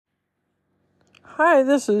Hi,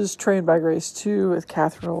 this is Trained by Grace 2 with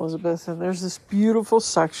Catherine Elizabeth, and there's this beautiful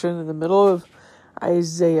section in the middle of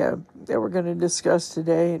Isaiah that we're going to discuss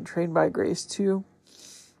today in Trained by Grace 2.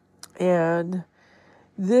 And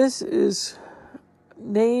this is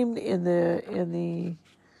named in the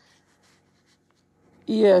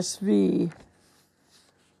ESV,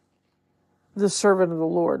 the servant of the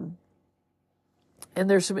Lord. And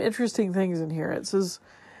there's some interesting things in here. It says,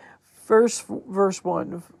 verse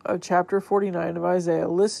 1 of chapter 49 of Isaiah,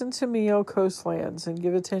 "Listen to me, O coastlands, and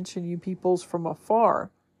give attention, you peoples from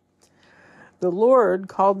afar. The Lord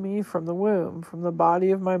called me from the womb, from the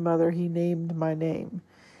body of my mother he named my name.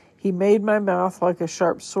 He made my mouth like a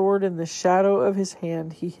sharp sword, in the shadow of his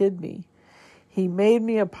hand he hid me. He made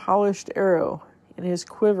me a polished arrow, in his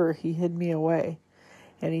quiver he hid me away.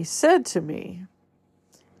 And he said to me,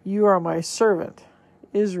 you are my servant,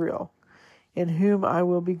 Israel, in whom I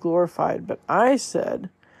will be glorified. But I said,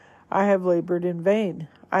 I have labored in vain.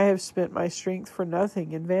 I have spent my strength for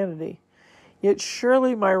nothing in vanity. Yet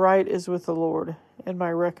surely my right is with the Lord, and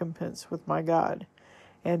my recompense with my God.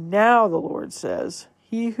 And now the Lord says,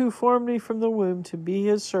 he who formed me from the womb to be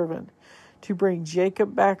his servant, to bring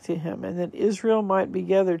Jacob back to him, and that Israel might be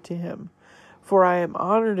gathered to him. For I am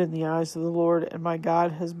honored in the eyes of the Lord, and my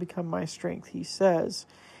God has become my strength. He says,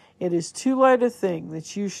 it is too light a thing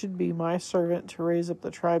that you should be my servant to raise up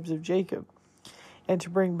the tribes of Jacob and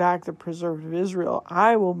to bring back the preserved of Israel.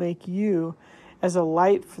 I will make you as a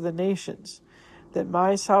light for the nations, that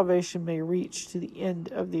my salvation may reach to the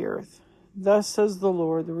end of the earth. Thus says the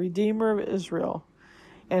Lord, the Redeemer of Israel,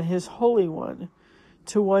 and his Holy One,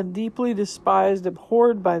 to one deeply despised,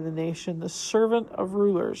 abhorred by the nation, the servant of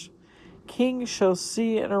rulers. Kings shall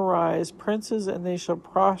see and arise, princes, and they shall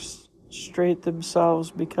prostrate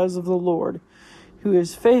themselves because of the Lord, who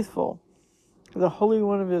is faithful, the Holy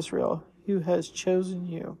One of Israel, who has chosen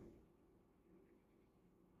you."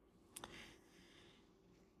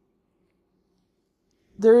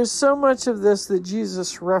 There is so much of this that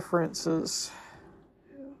Jesus references,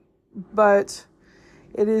 but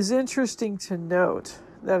it is interesting to note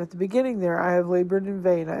that at the beginning there, I have labored in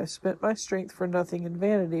vain, I have spent my strength for nothing in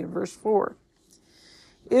vanity, in verse 4.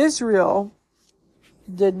 Israel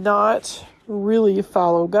did not really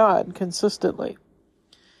follow God consistently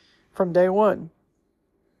from day one.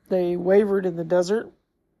 They wavered in the desert.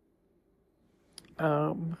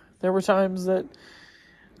 There were times that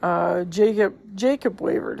Jacob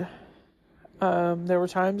wavered. There were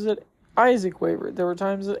times that Isaac wavered. There were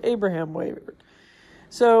times that Abraham wavered.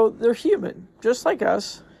 So they're human, just like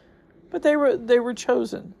us, but they were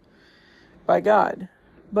chosen by God.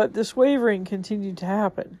 But this wavering continued to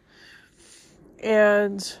happen.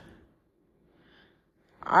 And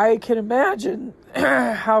I can imagine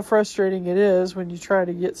how frustrating it is when you try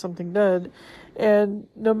to get something done, and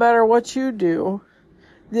no matter what you do,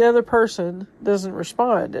 the other person doesn't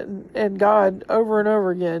respond. And God, over and over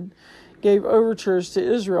again, gave overtures to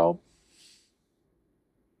Israel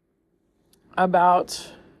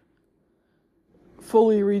about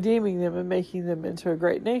fully redeeming them and making them into a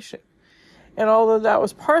great nation. And although that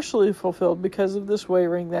was partially fulfilled because of this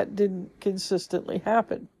wavering, that didn't consistently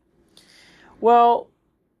happen. Well,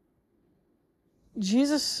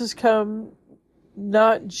 Jesus has come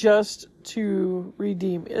not just to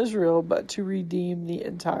redeem Israel, but to redeem the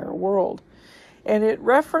entire world. And it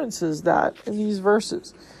references that in these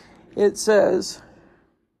verses. It says,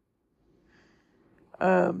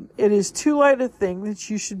 it is too light a thing that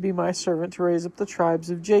you should be my servant to raise up the tribes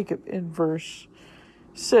of Jacob, in verse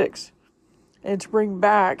 6. And to bring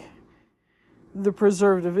back the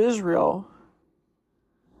preserved of Israel,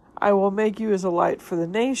 I will make you as a light for the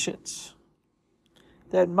nations,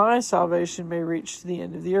 that my salvation may reach to the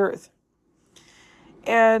end of the earth.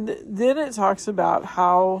 And then it talks about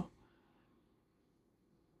how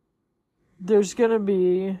there's going to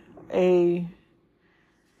be a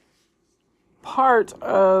part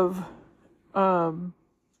of the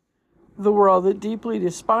world that deeply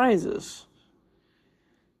despises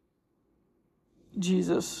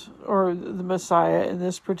Jesus, or the Messiah, in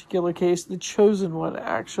this particular case, the chosen one,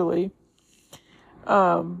 actually,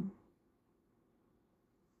 in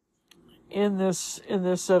this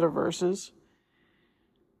set of verses.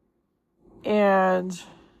 And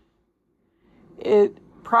it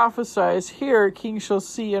prophesies here, kings shall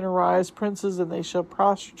see and arise, princes, and they shall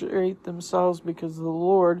prostrate themselves because of the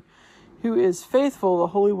Lord, who is faithful, the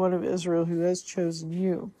Holy One of Israel, who has chosen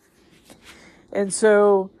you. And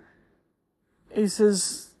so he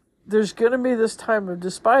says, there's going to be this time of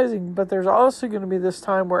despising, but there's also going to be this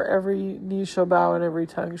time where every knee shall bow and every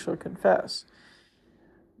tongue shall confess.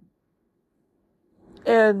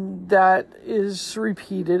 And that is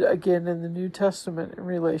repeated again in the New Testament in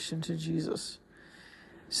relation to Jesus.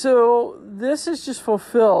 So this is just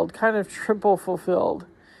fulfilled, kind of triple fulfilled,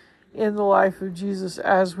 in the life of Jesus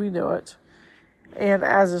as we know it, and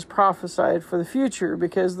as is prophesied for the future,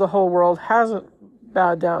 because the whole world hasn't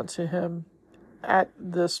bowed down to him at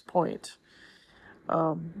this point.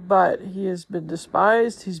 But he has been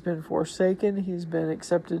despised, he's been forsaken, he's been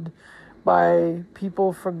accepted by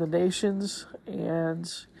people from the nations, and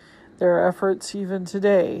there are efforts even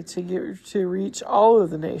today to reach all of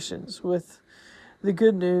the nations with the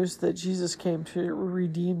good news that Jesus came to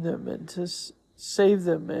redeem them and to save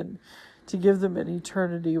them and to give them an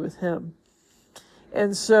eternity with him.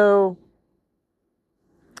 And so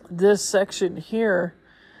this section here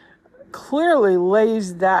clearly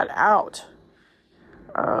lays that out.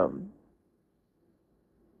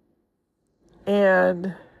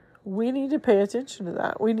 And we need to pay attention to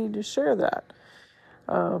that. We need to share that.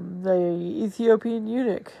 The Ethiopian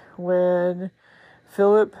eunuch, when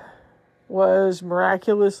Philip was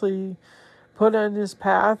miraculously put on his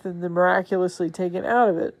path and then miraculously taken out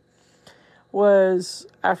of it, was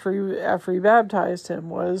after he baptized him,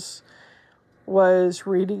 was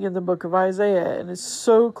reading in the book of Isaiah, and is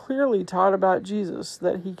so clearly taught about Jesus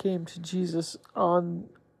that he came to Jesus in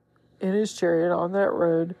his chariot on that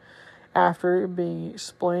road after being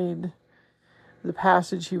explained the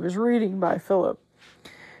passage he was reading by Philip.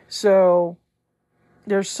 So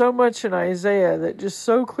there's so much in Isaiah that just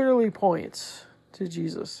so clearly points to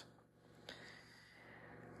Jesus.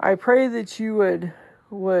 I pray that you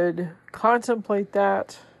would contemplate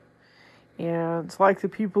that, and like the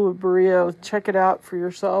people of Berea, check it out for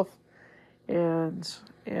yourself and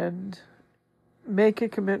make a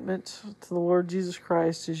commitment to the Lord Jesus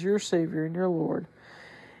Christ as your Savior and your Lord.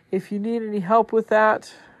 If you need any help with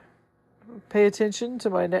that, pay attention to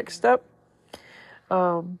my next step,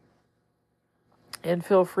 and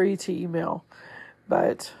feel free to email.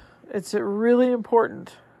 But it's really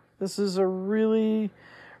important. This is really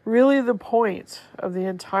the point of the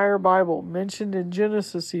entire Bible, mentioned in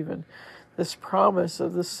Genesis even. This promise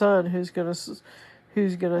of the Son who's going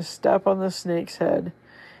to step on the snake's head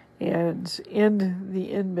and end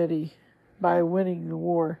the enmity by winning the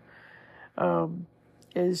war,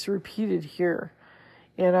 is repeated here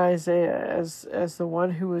in Isaiah as the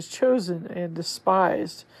one who was chosen and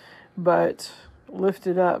despised, but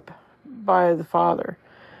lifted up by the Father,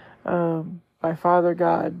 by Father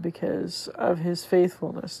God, because of his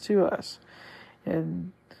faithfulness to us.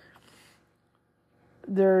 And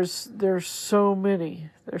there's so many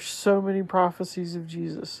prophecies of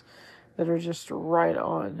Jesus that are just right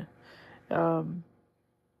on,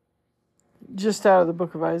 just out of the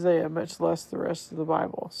book of Isaiah, much less the rest of the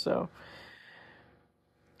Bible. So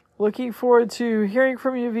looking forward to hearing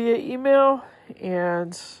from you via email,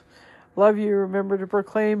 and love you. Remember to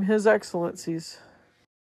proclaim his excellencies.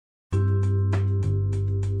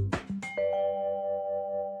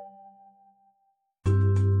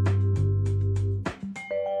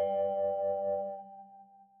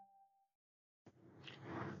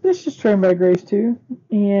 This is Trained by Grace too,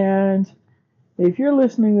 and if you're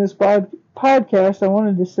listening to this podcast, I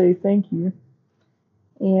wanted to say thank you.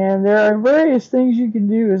 And there are various things you can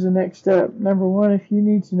do as a next step. Number one, if you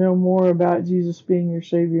need to know more about Jesus being your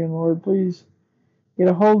Savior and Lord, please get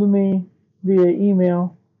a hold of me via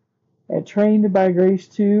email at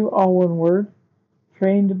trainedbygrace2, all one word,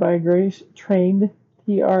 trained, Trained, by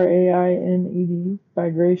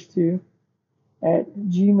Grace2, at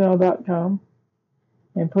gmail.com,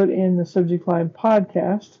 and put in the subject line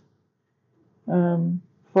podcast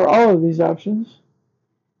for all of these options.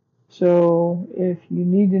 So if you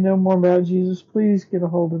need to know more about Jesus, please get a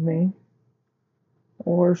hold of me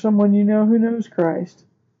or someone you know who knows Christ.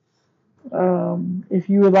 If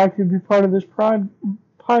you would like to be part of this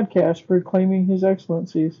podcast proclaiming his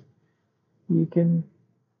excellencies, you can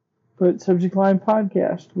put subject line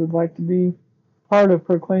podcast, would like to be part of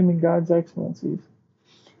proclaiming God's excellencies.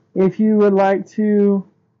 If you would like to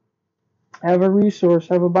have a resource,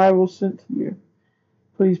 have a Bible sent to you,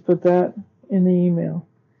 please put that in the email.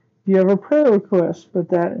 If you have a prayer request, put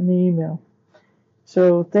that in the email.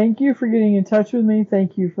 So thank you for getting in touch with me.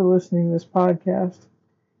 Thank you for listening to this podcast.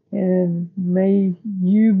 And may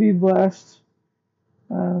you be blessed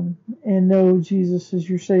and know Jesus is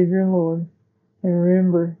your Savior and Lord. And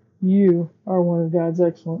remember, you are one of God's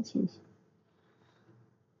excellencies.